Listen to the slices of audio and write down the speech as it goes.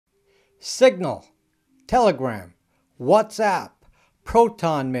Signal, Telegram, WhatsApp,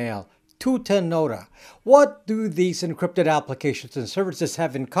 Protonmail, Tutanota. What do these encrypted applications and services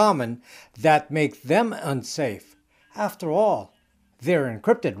have in common that make them unsafe? After all, they're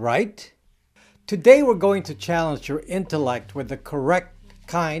encrypted, right? Today we're going to challenge your intellect with the correct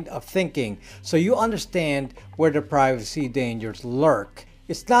kind of thinking so you understand where the privacy dangers lurk.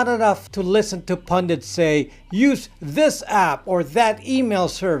 It's not enough to listen to pundits say, use this app or that email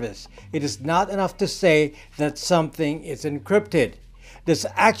service. It is not enough to say that something is encrypted. This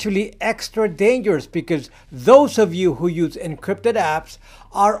is actually extra dangerous because those of you who use encrypted apps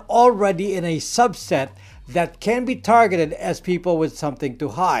are already in a subset that can be targeted as people with something to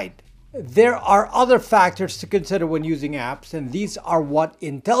hide. There are other factors to consider when using apps, and these are what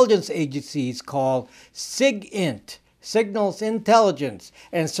intelligence agencies call SIGINT, signals intelligence,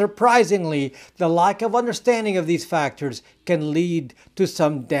 and surprisingly, the lack of understanding of these factors can lead to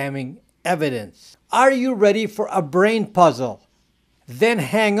some damning evidence. Are you ready for a brain puzzle? Then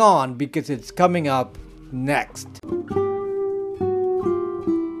hang on because it's coming up next.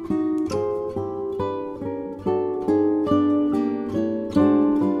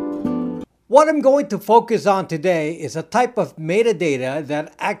 What I'm going to focus on today is a type of metadata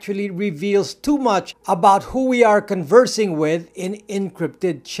that actually reveals too much about who we are conversing with in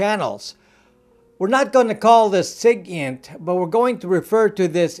encrypted channels. We're not going to call this SIGINT, but we're going to refer to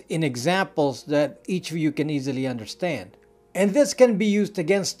this in examples that each of you can easily understand. And this can be used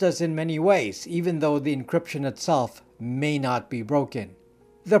against us in many ways, even though the encryption itself may not be broken.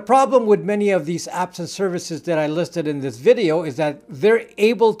 The problem with many of these apps and services that I listed in this video is that they're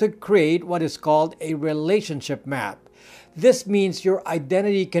able to create what is called a relationship map. This means your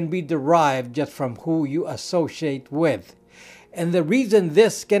identity can be derived just from who you associate with. And the reason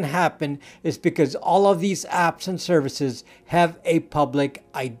this can happen is because all of these apps and services have a public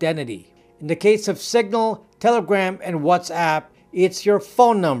identity. In the case of Signal, Telegram, and WhatsApp, it's your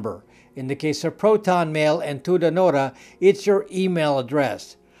phone number. In the case of Protonmail and Tutanota, it's your email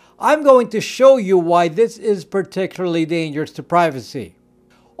address. I'm going to show you why this is particularly dangerous to privacy.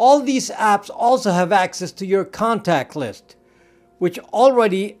 All these apps also have access to your contact list, which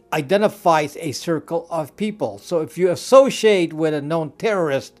already identifies a circle of people. So if you associate with a known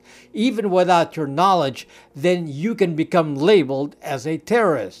terrorist, even without your knowledge, then you can become labeled as a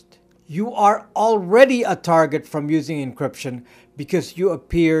terrorist. You are already a target from using encryption because you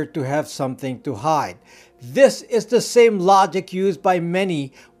appear to have something to hide. This is the same logic used by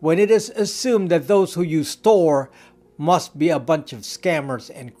many when it is assumed that those who use Tor must be a bunch of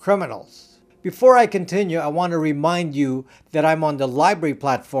scammers and criminals. Before I continue, I want to remind you that I'm on the library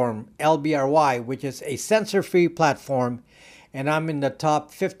platform LBRY, which is a censor-free platform, and I'm in the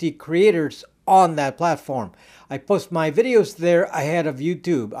top 50 creators on that platform. I post my videos there ahead of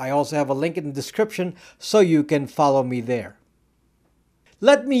YouTube. I also have a link in the description so you can follow me there.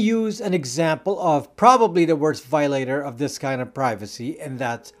 Let me use an example of probably the worst violator of this kind of privacy, and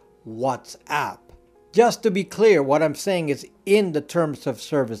that's WhatsApp. Just to be clear, what I'm saying is in the terms of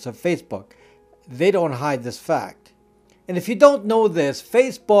service of Facebook. They don't hide this fact. And if you don't know this,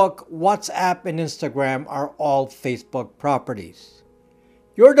 Facebook, WhatsApp, and Instagram are all Facebook properties.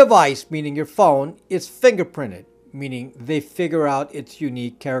 Your device, meaning your phone, is fingerprinted, meaning they figure out its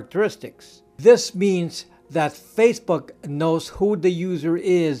unique characteristics. This means that Facebook knows who the user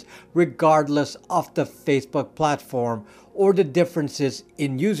is regardless of the Facebook platform or the differences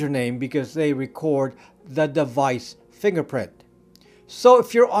in username because they record the device fingerprint. So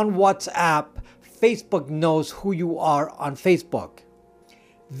if you're on WhatsApp, Facebook knows who you are on Facebook.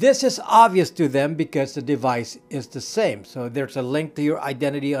 This is obvious to them because the device is the same. So there's a link to your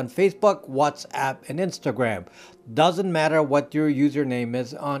identity on Facebook, WhatsApp, and Instagram. Doesn't matter what your username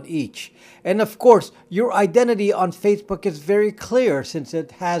is on each. And of course, your identity on Facebook is very clear since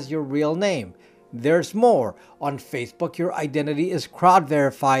it has your real name. There's more. On Facebook, your identity is crowd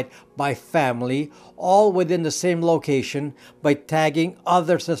verified by family, all within the same location by tagging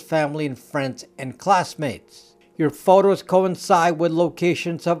others as family and friends and classmates. Your photos coincide with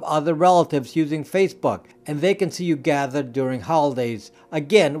locations of other relatives using Facebook, and they can see you gathered during holidays,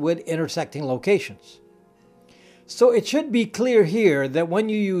 again with intersecting locations. So it should be clear here that when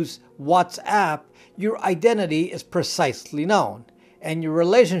you use WhatsApp, your identity is precisely known, and your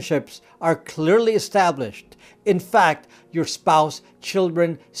relationships are clearly established. In fact, your spouse,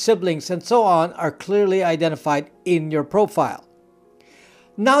 children, siblings, and so on are clearly identified in your profile.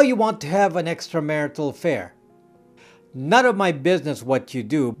 Now you want to have an extramarital affair. None of my business what you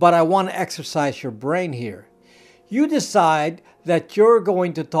do, but I want to exercise your brain here. You decide that you're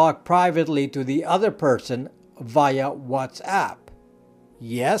going to talk privately to the other person via WhatsApp.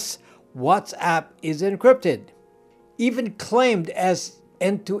 Yes, WhatsApp is encrypted, even claimed as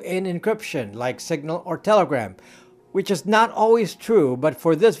end-to-end encryption like Signal or Telegram, which is not always true, but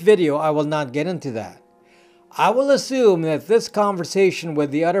for this video I will not get into that. I will assume that this conversation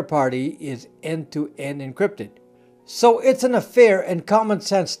with the other party is end-to-end encrypted. So it's an affair, and common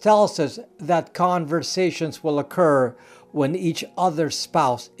sense tells us that conversations will occur when each other's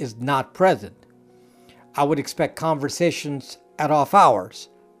spouse is not present. I would expect conversations at off hours.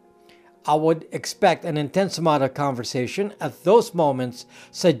 I would expect an intense amount of conversation at those moments,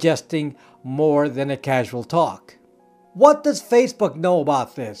 suggesting more than a casual talk. What does Facebook know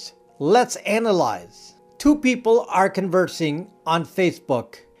about this? Let's analyze. Two people are conversing on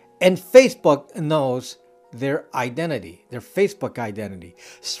Facebook, and Facebook knows their identity, their Facebook identity.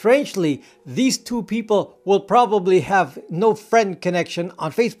 Strangely, these two people will probably have no friend connection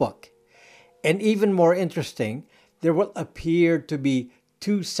on Facebook. And even more interesting, there will appear to be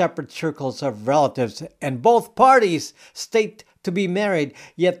two separate circles of relatives, and both parties state to be married,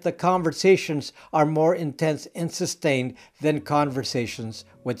 yet the conversations are more intense and sustained than conversations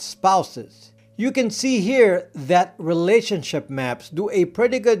with spouses. You can see here that relationship maps do a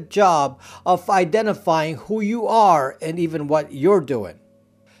pretty good job of identifying who you are and even what you're doing.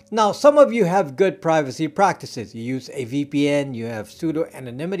 Now, some of you have good privacy practices. You use a VPN, you have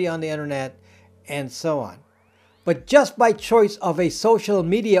pseudo-anonymity on the internet, and so on. But just by choice of a social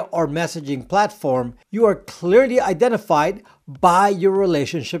media or messaging platform, you are clearly identified by your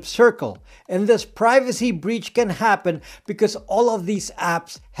relationship circle. And this privacy breach can happen because all of these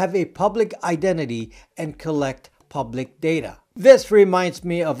apps have a public identity and collect public data. This reminds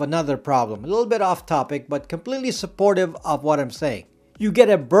me of another problem, a little bit off topic, but completely supportive of what I'm saying. You get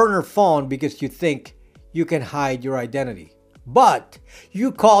a burner phone because you think you can hide your identity. But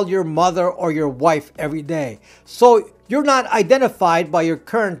you call your mother or your wife every day. So you're not identified by your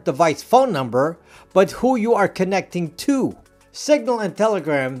current device phone number, but who you are connecting to. Signal and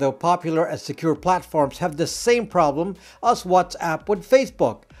Telegram, though popular as secure platforms, have the same problem as WhatsApp with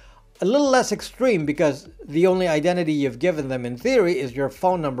Facebook. A little less extreme because the only identity you've given them in theory is your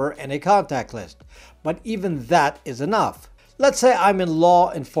phone number and a contact list. But even that is enough. Let's say I'm in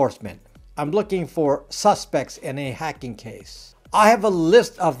law enforcement. I'm looking for suspects in a hacking case. I have a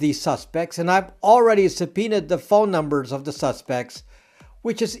list of these suspects, and I've already subpoenaed the phone numbers of the suspects,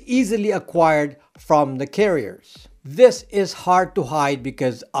 which is easily acquired from the carriers. This is hard to hide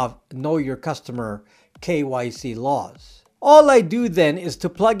because of Know Your Customer KYC laws. All I do then is to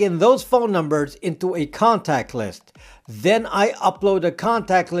plug in those phone numbers into a contact list. Then I upload a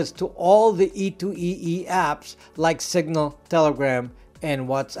contact list to all the E2EE apps like Signal, Telegram, and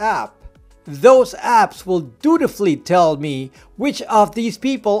WhatsApp. Those apps will dutifully tell me which of these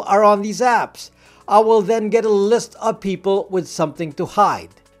people are on these apps. I will then get a list of people with something to hide.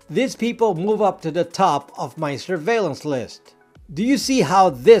 These people move up to the top of my surveillance list. Do you see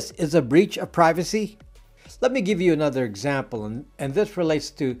how this is a breach of privacy? Let me give you another example, and this relates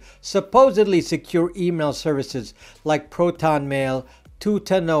to supposedly secure email services like Protonmail,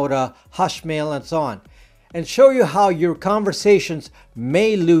 Tutanota, Hushmail, and so on, and show you how your conversations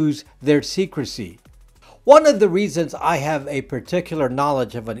may lose their secrecy. One of the reasons I have a particular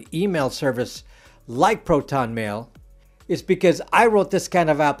knowledge of an email service like Protonmail is because I wrote this kind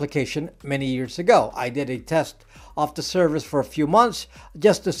of application many years ago. I did a test of the service for a few months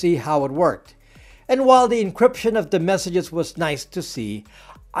just to see how it worked. And while the encryption of the messages was nice to see,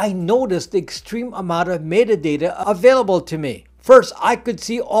 I noticed the extreme amount of metadata available to me. First, I could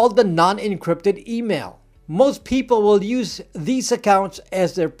see all the non-encrypted email. Most people will use these accounts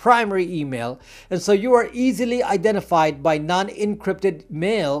as their primary email, and so you are easily identified by non-encrypted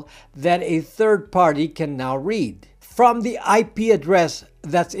mail that a third party can now read. From the IP address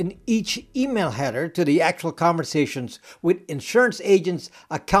that's in each email header to the actual conversations with insurance agents,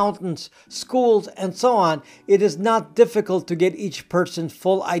 accountants, schools, and so on, it is not difficult to get each person's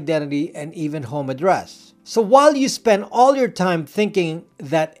full identity and even home address. So while you spend all your time thinking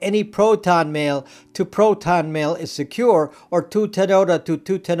that any Protonmail to Protonmail is secure or Tutanota to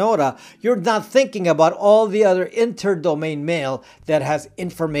Tutanota, you're not thinking about all the other inter-domain mail that has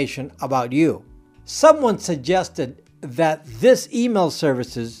information about you. Someone suggested that this email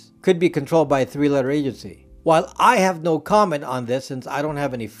services could be controlled by a three-letter agency. While I have no comment on this since I don't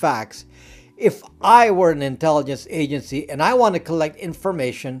have any facts, if I were an intelligence agency and I want to collect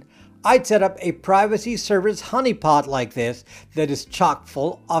information, I'd set up a privacy service honeypot like this that is chock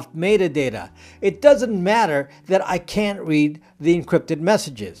full of metadata. It doesn't matter that I can't read the encrypted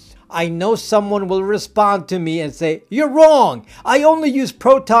messages. I know someone will respond to me and say, "You're wrong! I only use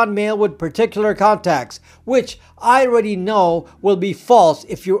Protonmail with particular contacts," which I already know will be false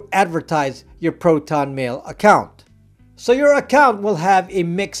if you advertise your Protonmail account. So your account will have a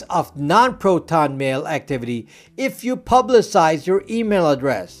mix of non-Protonmail activity if you publicize your email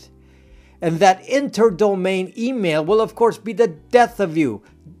address. And that inter-domain email will of course be the death of you.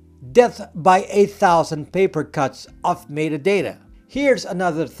 Death by 1,000 paper cuts of metadata. Here's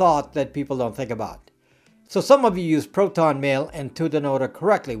another thought that people don't think about. So some of you use Protonmail and Tutanota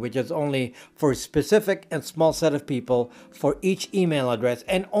correctly, which is only for a specific and small set of people for each email address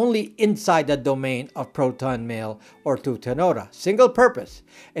and only inside the domain of Protonmail or Tutanota. Single purpose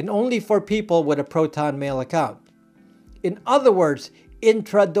and only for people with a Protonmail account. In other words,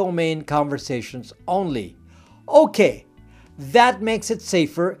 intra-domain conversations only. Okay, that makes it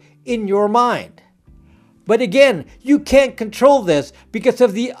safer in your mind. But again, you can't control this because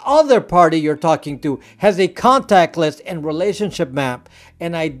if the other party you're talking to has a contact list and relationship map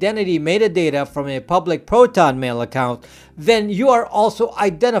and identity metadata from a public Protonmail account, then you are also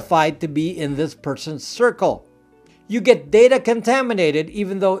identified to be in this person's circle. You get data contaminated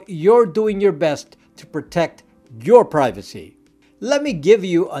even though you're doing your best to protect your privacy. Let me give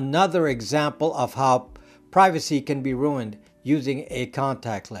you another example of how privacy can be ruined using a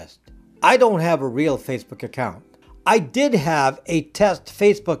contact list. I don't have a real Facebook account. I did have a test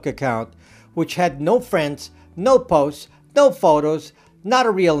Facebook account which had no friends, no posts, no photos, not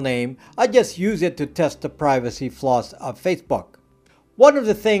a real name. I just use it to test the privacy flaws of Facebook. One of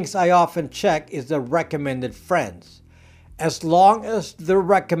the things I often check is the recommended friends. As long as the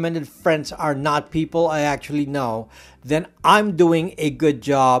recommended friends are not people I actually know, then I'm doing a good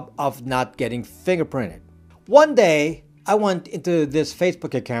job of not getting fingerprinted. One day, I went into this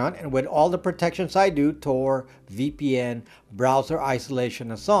Facebook account and with all the protections I do, Tor, VPN, browser isolation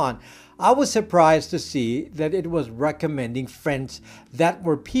and so on, I was surprised to see that it was recommending friends that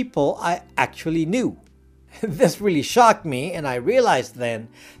were people I actually knew. This really shocked me and I realized then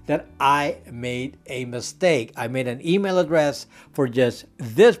that I made a mistake. I made an email address for just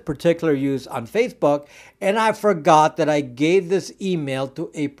this particular use on Facebook and I forgot that I gave this email to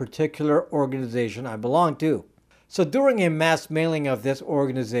a particular organization I belong to. So during a mass mailing of this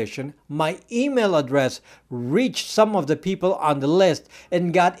organization, my email address reached some of the people on the list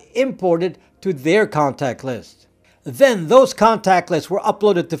and got imported to their contact list. Then those contact lists were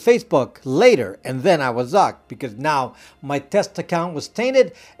uploaded to Facebook later and then I was zucked because now my test account was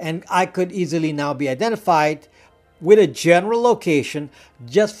tainted and I could easily now be identified with a general location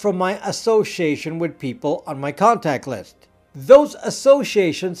just from my association with people on my contact list. Those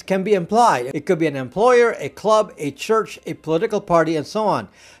associations can be implied. It could be an employer, a club, a church, a political party, and so on,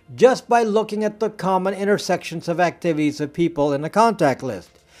 just by looking at the common intersections of activities of people in a contact list.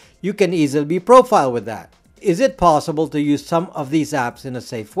 You can easily be profiled with that. Is it possible to use some of these apps in a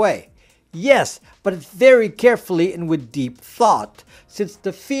safe way? Yes, but very carefully and with deep thought. Since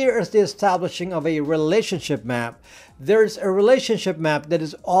the fear is the establishing of a relationship map, there's a relationship map that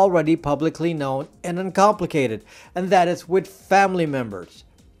is already publicly known and uncomplicated, and that is with family members.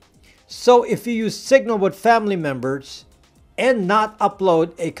 So if you use Signal with family members and not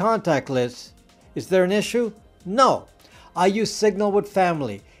upload a contact list, is there an issue? No. I use Signal with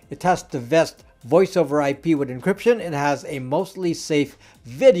family. It has the best voice over IP with encryption. It has a mostly safe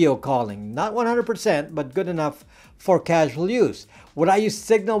video calling. Not 100%, but good enough for casual use. Would I use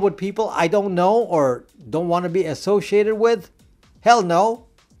Signal with people I don't know or don't want to be associated with? Hell no.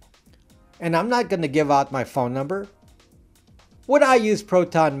 And I'm not going to give out my phone number. Would I use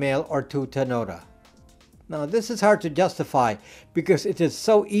Protonmail or Tutanota? Now this is hard to justify because it is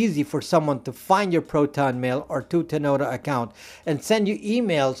so easy for someone to find your Protonmail or Tutanota account and send you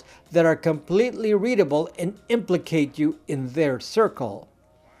emails that are completely readable and implicate you in their circle.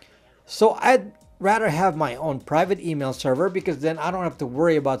 So I'd rather have my own private email server because then I don't have to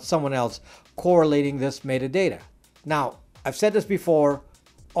worry about someone else correlating this metadata. Now, I've said this before,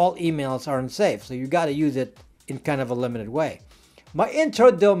 all emails are unsafe, so you got to use it in kind of a limited way. My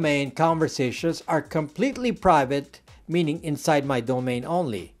intra-domain conversations are completely private, meaning inside my domain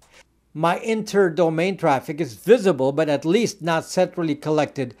only. My inter-domain traffic is visible, but at least not centrally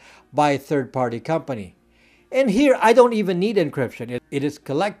collected by a third-party company. And here, I don't even need encryption. It is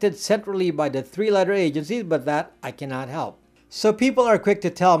collected centrally by the three-letter agencies, but that I cannot help. So people are quick to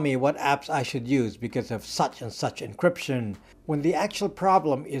tell me what apps I should use because of such and such encryption, when the actual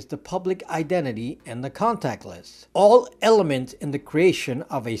problem is the public identity and the contact list. All elements in the creation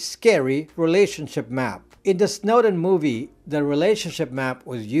of a scary relationship map. In the Snowden movie, the relationship map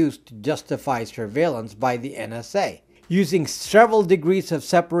was used to justify surveillance by the NSA. Using several degrees of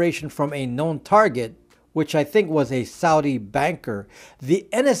separation from a known target, which I think was a Saudi banker, the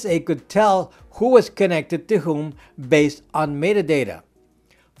NSA could tell who was connected to whom based on metadata,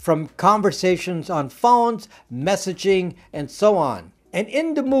 from conversations on phones, messaging, and so on. And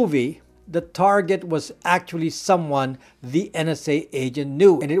in the movie, the target was actually someone the NSA agent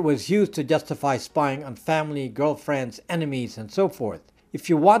knew, and it was used to justify spying on family, girlfriends, enemies, and so forth. If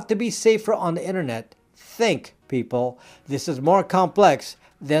you want to be safer on the internet, think, people. This is more complex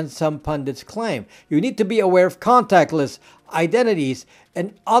than some pundits claim. You need to be aware of contact lists, identities,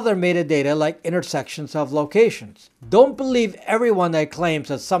 and other metadata like intersections of locations. Don't believe everyone that claims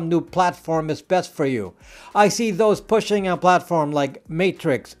that some new platform is best for you. I see those pushing a platform like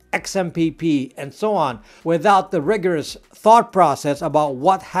Matrix, XMPP, and so on without the rigorous thought process about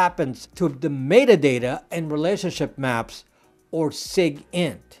what happens to the metadata and relationship maps, or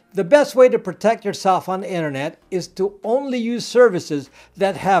SIGINT. The best way to protect yourself on the internet is to only use services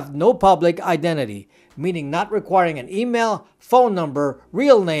that have no public identity, meaning not requiring an email, phone number,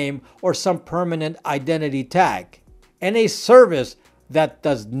 real name, or some permanent identity tag, and a service that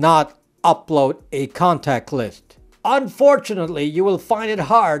does not upload a contact list. Unfortunately, you will find it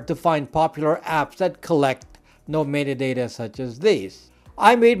hard to find popular apps that collect no metadata such as these.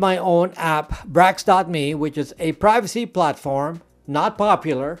 I made my own app, Brax.me, which is a privacy platform, not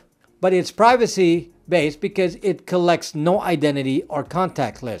popular, but it's privacy based because it collects no identity or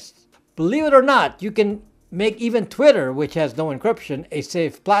contact lists. Believe it or not, you can make even Twitter, which has no encryption, a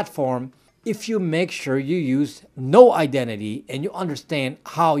safe platform if you make sure you use no identity and you understand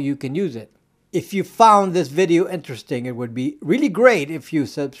how you can use it. If you found this video interesting, it would be really great if you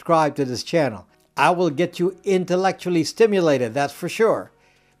subscribe to this channel. I will get you intellectually stimulated, that's for sure.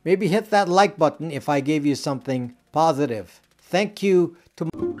 Maybe hit that like button if I gave you something positive. Thank you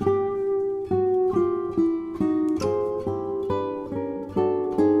to